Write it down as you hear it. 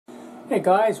Hey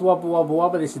guys, wobble wobble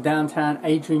wobble, this is Downtown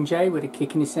Adrian J with a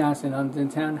kick in his house in London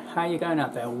town. How you going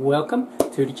out there? Welcome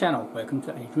to the channel. Welcome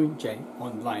to Adrian J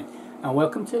Online. And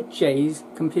welcome to J's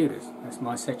Computers. That's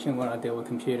my section where I deal with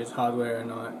computers, hardware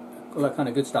and all that kind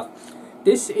of good stuff.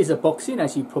 This is a boxing,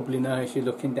 as you probably know if you're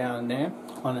looking down there,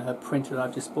 on a printer that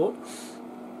I've just bought.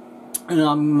 And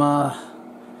I'm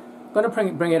going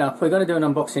to bring it up. We're going to do an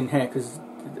unboxing here because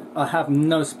I have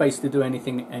no space to do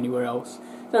anything anywhere else.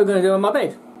 So we're going to do it on my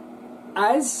bed.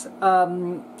 As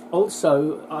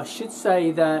also, I should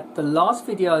say that the last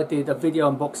video I did, a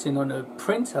video unboxing on a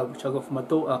printer which I got for my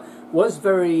daughter, was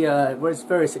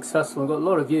very successful and got a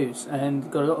lot of views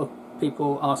and got a lot of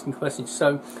people asking questions.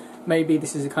 So maybe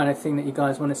this is the kind of thing that you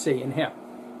guys want to see in here.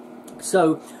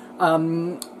 So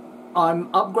I'm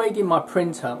upgrading my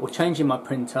printer, or changing my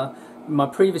printer. My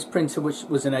previous printer, which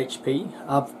was an HP,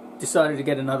 I've decided to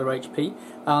get another HP.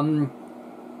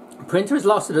 Printer has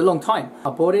lasted a long time.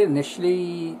 I bought it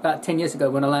initially about 10 years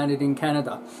ago when I landed in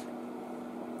Canada,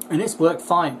 and it's worked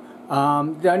fine.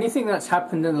 The only thing that's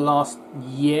happened in the last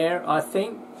year, I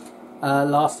think,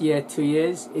 last year, 2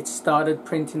 years, it started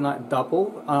printing like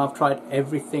double, and I've tried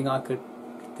everything I could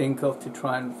think of to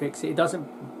try and fix it. It doesn't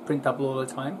print double all the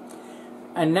time,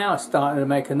 and now it's starting to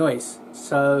make a noise,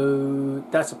 so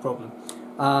that's a problem.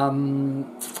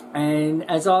 And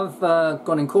as I've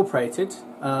got incorporated,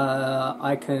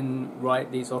 I can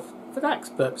write these off for tax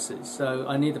purposes, so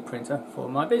I need a printer for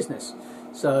my business,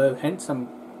 so hence I'm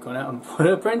going out and put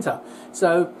a printer.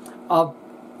 So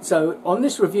on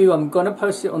this review, I'm going to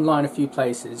post it online a few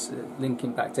places,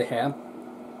 linking back to here.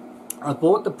 I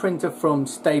bought the printer from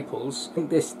Staples. I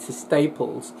think this to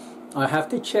Staples. I have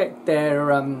to check their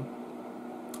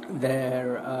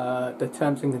the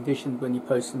terms and conditions when you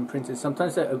post some printers.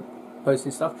 Sometimes they're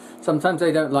posting stuff, sometimes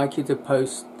they don't like you to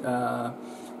post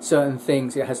certain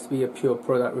things. It has to be a pure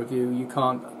product review. You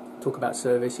can't talk about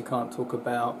service, you can't talk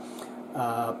about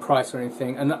price or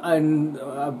anything. And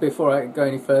before I go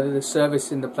any further, the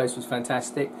service in the place was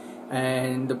fantastic,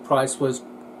 and the price was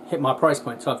hit my price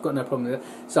point, so I've got no problem with it.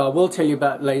 So I will tell you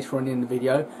about later on in the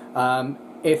video.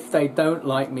 If they don't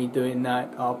like me doing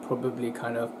that, I'll probably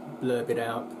kind of blurb it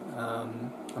out,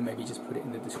 or maybe just put it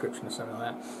in the description or something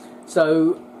like that.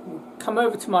 So come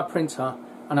over to my printer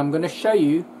and I'm going to show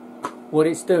you what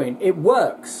it's doing. It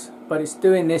works, but it's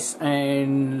doing this,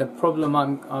 and the problem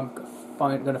I'm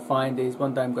going to find is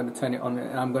one day I'm going to turn it on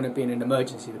and I'm going to be in an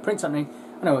emergency to print something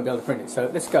and I won't be able to print it. So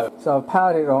let's go. So I've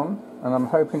powered it on and I'm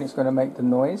hoping it's going to make the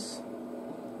noise.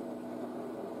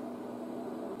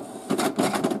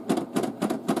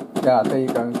 Yeah, there you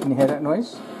go. Can you hear that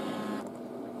noise?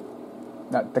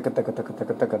 That ticka ticka ticka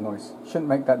ticka ticka noise. Shouldn't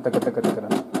make that ticka ticka ticka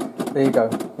noise. There you go.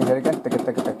 You hear it again? Ticka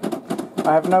ticka ticka.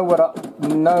 I have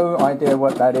no idea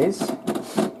what that is.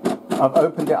 I've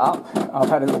opened it up. I've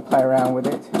had a little play around with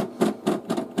it.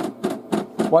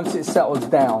 Once it settles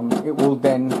down, it will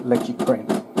then let you print.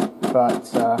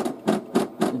 But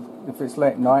if it's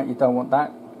late at night, you don't want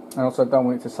that. And also don't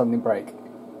want it to suddenly break.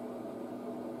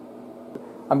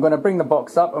 I'm going to bring the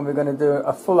box up and we're going to do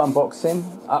a full unboxing.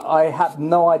 I have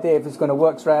no idea if it's going to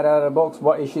work straight out of the box,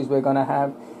 what issues we're going to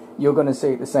have. You're going to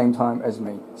see it at the same time as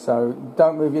me. So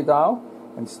don't move your dial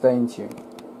and stay in tune.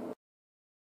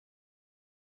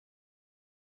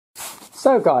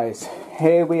 So guys,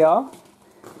 here we are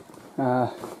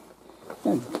on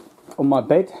my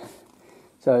bed.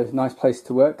 So it's a nice place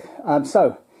to work.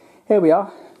 So here we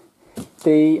are,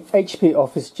 the HP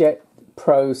OfficeJet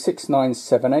Pro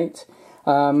 6978.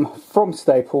 From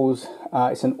Staples.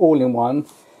 It's an all-in-one,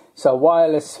 so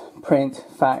wireless, print,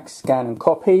 fax, scan and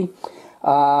copy,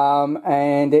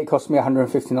 and it cost me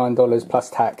 $159 plus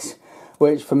tax,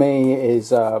 which for me is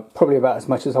probably about as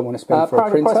much as I want to spend for a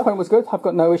printer. The price point was good. I've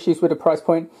got no issues with the price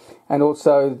point, and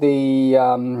also the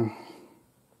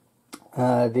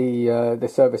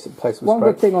service at the place was great. One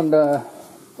good thing on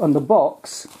the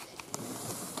box,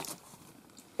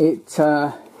 it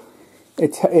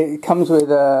comes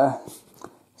with a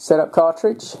setup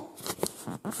cartridge.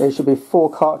 There should be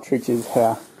 4 cartridges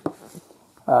here.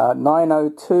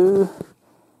 902.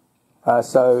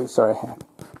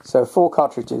 So 4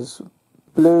 cartridges: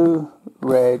 blue,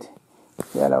 red,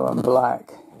 yellow, and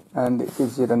black. And it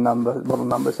gives you the model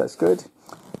numbers. That's good.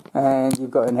 And you've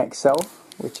got an Excel,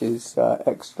 which is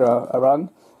extra a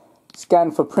run. Scan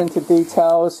for printed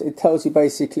details. It tells you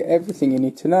basically everything you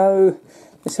need to know.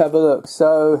 Let's have a look.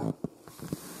 So.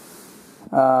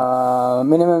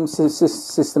 Minimum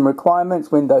system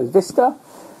requirements: Windows Vista.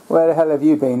 Where the hell have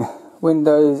you been?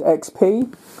 Windows XP.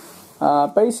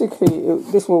 Basically,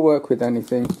 this will work with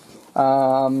anything.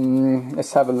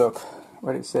 Let's have a look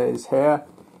what it says here.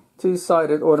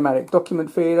 Two-sided automatic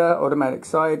document feeder, automatic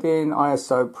siding,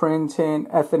 ISO printing,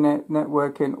 Ethernet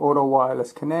networking, auto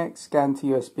wireless connect, scan to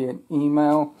USB and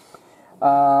email.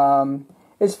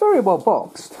 It's very well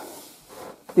boxed.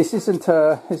 This isn't,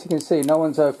 as you can see, no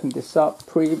one's opened this up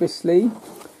previously.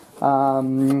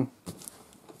 All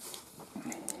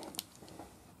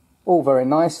very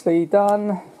nicely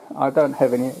done. I don't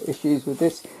have any issues with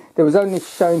this. There was only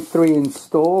shown 3 in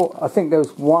store. I think there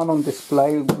was 1 on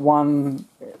display, 1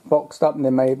 boxed up, and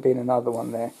there may have been another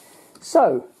one there.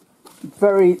 So,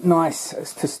 very nice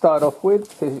to start off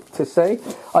with, to say.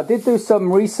 I did do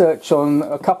some research on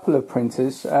a couple of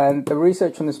printers, and the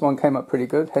research on this one came up pretty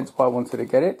good, hence why I wanted to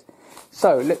get it.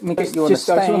 So, let me get you on a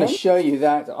stand. I just want to show you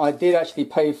that I did actually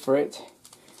pay for it.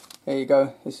 There you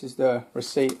go. This is the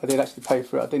receipt. I did actually pay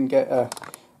for it. I didn't get a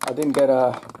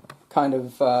kind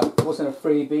of, it wasn't a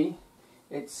freebie.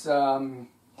 It's, it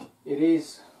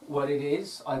is what it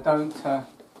is. I don't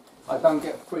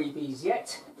get freebies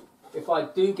yet. If I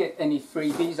do get any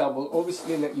freebies, I will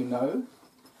obviously let you know.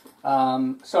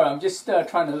 Sorry, I'm just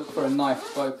trying to look for a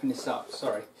knife to open this up.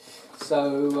 Sorry.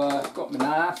 So, I've got my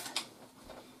knife.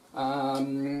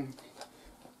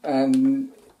 And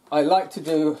I like to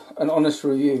do an honest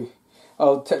review.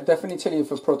 I'll definitely tell you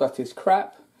if a product is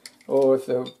crap or if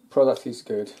the product is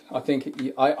good. I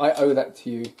think I owe that to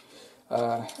you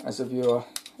as a viewer,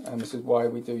 and this is why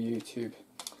we do YouTube.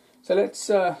 So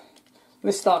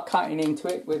let's start cutting into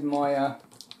it with my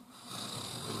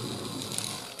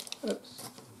oops.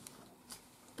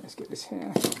 Let's get this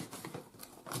here.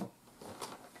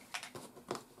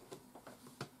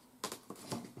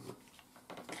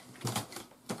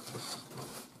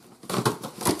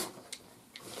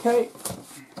 Okay.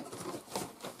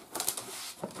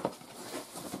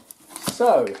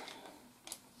 So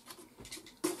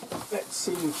let's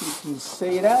see if you can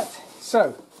see that.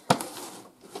 So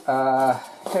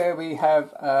here we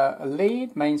have a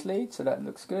lead, mains lead, so that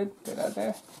looks good. Get that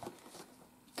there.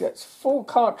 Gets 4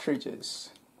 cartridges.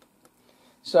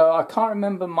 So I can't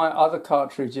remember my other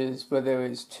cartridges where there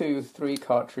was 2, 3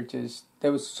 cartridges.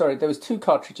 There was 2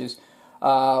 cartridges,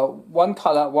 1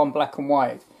 color, 1 black and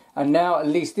white. And now at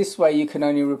least this way you can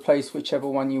only replace whichever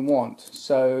one you want.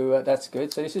 So that's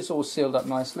good. So this is all sealed up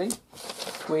nicely.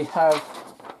 We have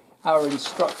our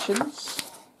instructions.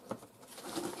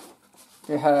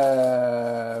 We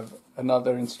have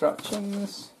another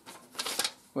instructions.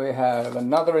 We have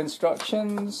another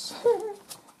instructions.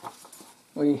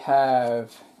 We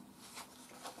have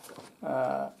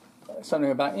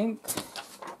something about ink.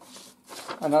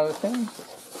 Another thing.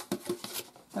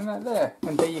 And that there.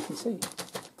 And there you can see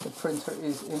the printer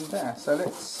is in there. So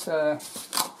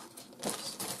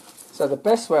so the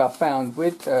best way I found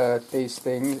with these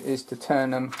things is to turn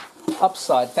them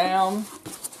upside down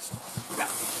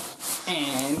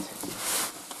and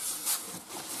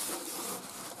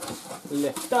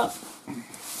lift up.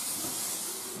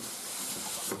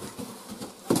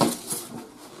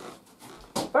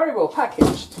 Very well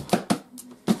packaged.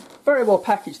 Very well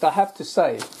packaged, I have to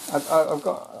say.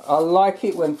 I like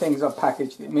it when things are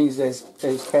packaged. It means there's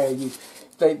care.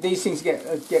 These things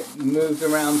get moved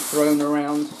around, thrown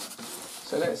around.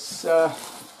 So let's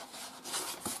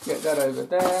get that over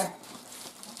there.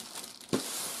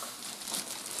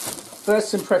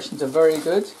 First impressions are very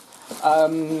good.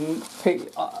 I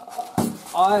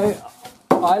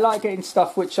like getting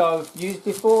stuff which I've used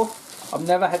before. I've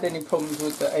never had any problems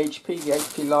with the HP. The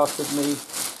HP lasted me,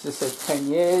 as I said, 10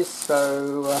 years.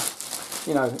 So,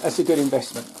 you know, that's a good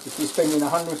investment. If you're spending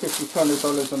 $150,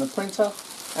 $200 on a printer,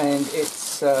 and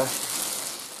it's that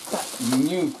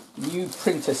new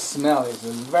printer smell is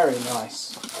very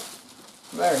nice.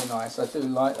 Very nice. I do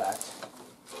like that.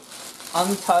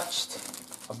 Untouched,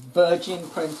 a virgin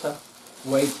printer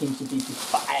waiting to be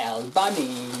defiled by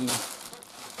me.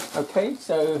 Okay,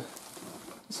 so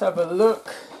let's have a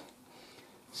look.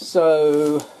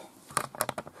 So,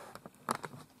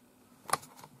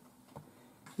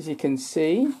 as you can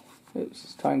see, oops,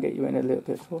 let's try and get you in a little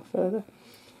bit further.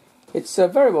 It's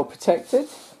very well protected.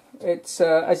 It's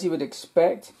as you would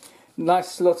expect.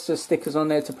 Nice, lots of stickers on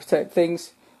there to protect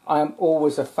things. I am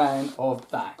always a fan of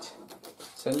that.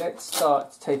 So let's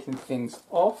start taking things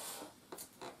off.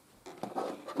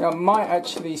 Now I might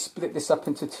actually split this up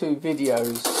into 2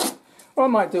 videos, or I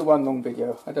might do 1 long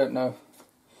video. I don't know.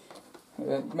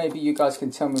 Maybe you guys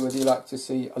can tell me whether you like to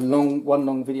see one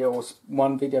long video or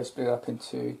 1 video split up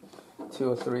into 2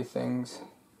 or 3 things.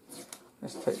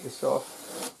 Let's take this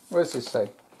off. What does this say?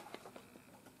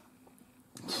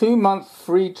 2-month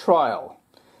free trial.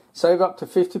 Save up to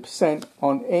 50%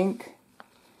 on ink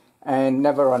and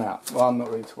never run out. Well, I'm not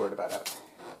really too worried about that.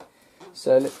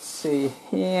 So let's see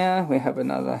here. We have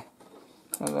another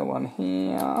Another one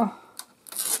here.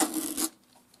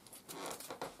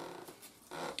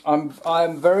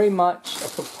 I'm very much a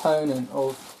proponent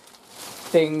of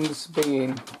things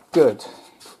being good,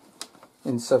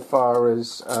 insofar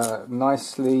as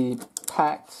nicely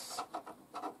packed.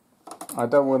 I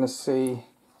don't want to see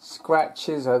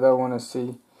scratches. I want to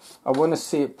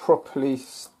see it properly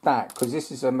stacked, because this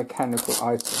is a mechanical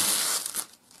item.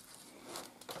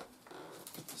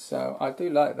 So I do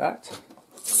like that.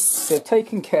 They're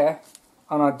taken care,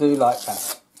 and I do like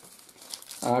that.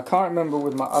 I can't remember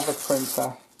with my other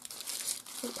printer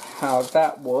how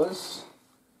that was.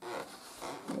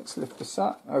 Let's lift this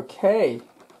up. Okay.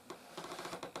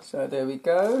 So there we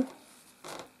go.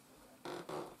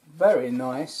 Very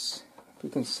nice. You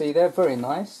can see there, very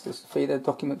nice. This is the feeder,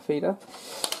 document feeder.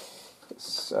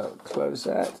 Let's close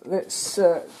that. Let's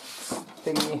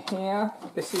thingy here.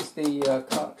 This is the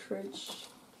cartridge.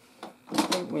 I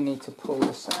think we need to pull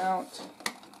this out.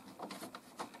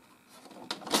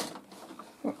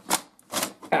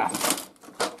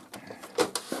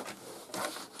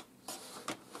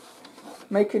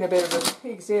 Making a bit of a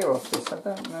pig's ear off this. I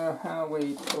don't know how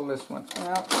we pull this one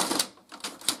out.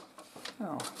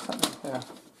 Oh, something here.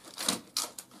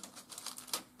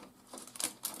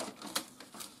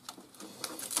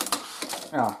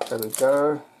 Ah, there we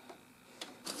go.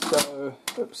 So,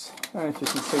 oops, I don't know if you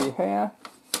can see here.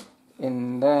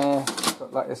 In there,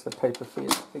 got like this, the paper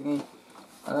feeder thingy.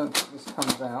 I don't think this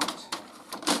comes out.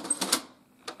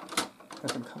 It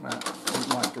doesn't come out. It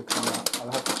might do come out.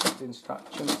 I'll have to check the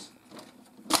instructions.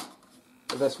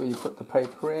 So that's where you put the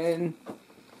paper in.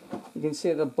 You can see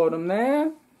at the bottom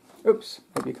there. Oops,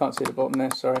 maybe you can't see the bottom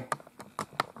there, sorry.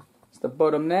 It's the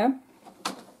bottom there.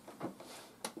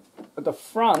 At the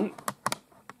front,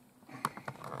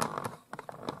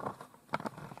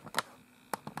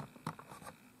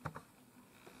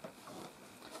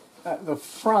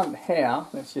 here,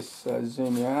 let's just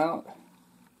zoom you out.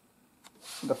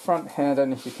 At the front here, I don't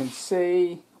know if you can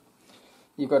see,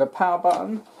 you've got a power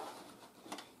button,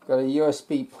 you've got a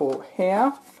USB port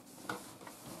here.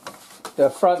 The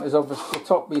front is obviously the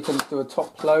top, you can do a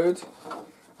top load.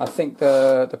 I think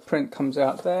the print comes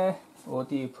out there, or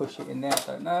do you push it in there? I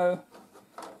don't know.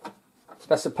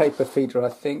 That's a paper feeder, I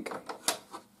think.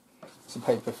 It's a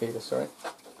paper feeder, sorry.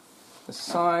 The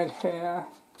side here,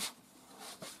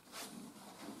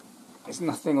 there's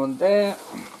nothing on there.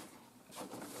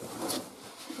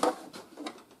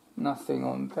 Nothing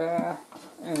on there.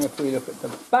 And if we look at the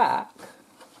back,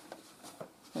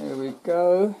 there we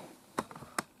go.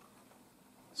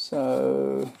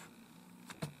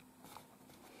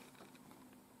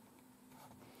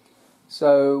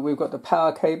 So we've got the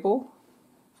power cable,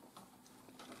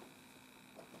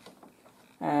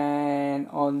 and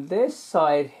on this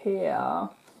side here,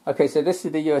 okay, so this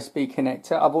is the USB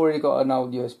connector. I've already got an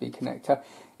old USB connector.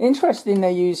 Interesting,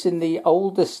 they're using the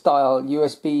older style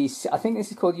USB, I think this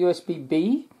is called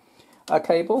USB-B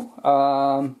cable,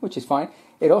 which is fine.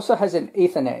 It also has an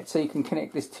Ethernet, so you can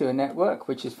connect this to a network,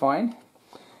 which is fine.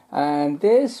 And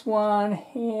this one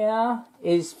here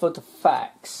is for the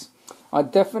fax. I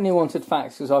definitely wanted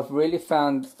fax because I've really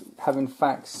found having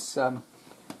fax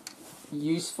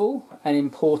useful and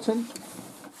important,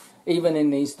 even in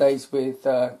these days with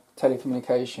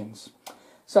telecommunications.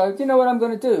 So, do you know what I'm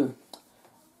going to do?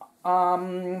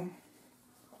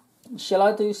 Shall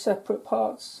I do separate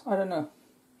parts? I don't know.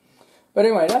 But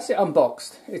anyway, that's it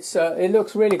unboxed. It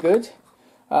looks really good.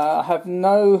 I have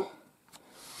no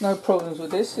problems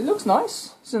with this. It looks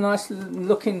nice. It's a nice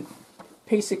looking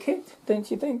piece of kit,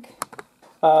 don't you think?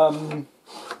 But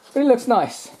it looks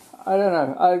nice. I don't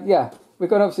know. Yeah,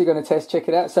 we're obviously going to check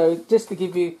it out. So just to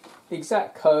give you the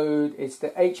exact code, it's the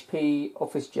HP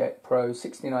OfficeJet Pro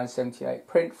 6978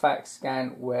 print, fax,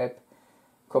 scan, web,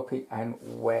 copy and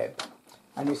web.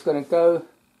 And it's going to go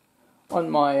on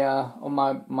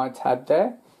my tab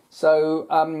there. So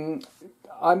I'm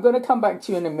going to come back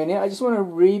to you in a minute. I just want to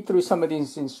read through some of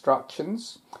these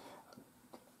instructions,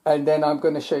 and then I'm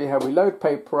going to show you how we load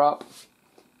paper up,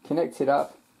 connect it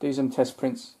up, do some test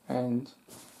prints, and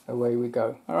away we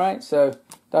go. Alright, so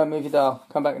don't move your dial.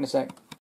 Come back in a sec.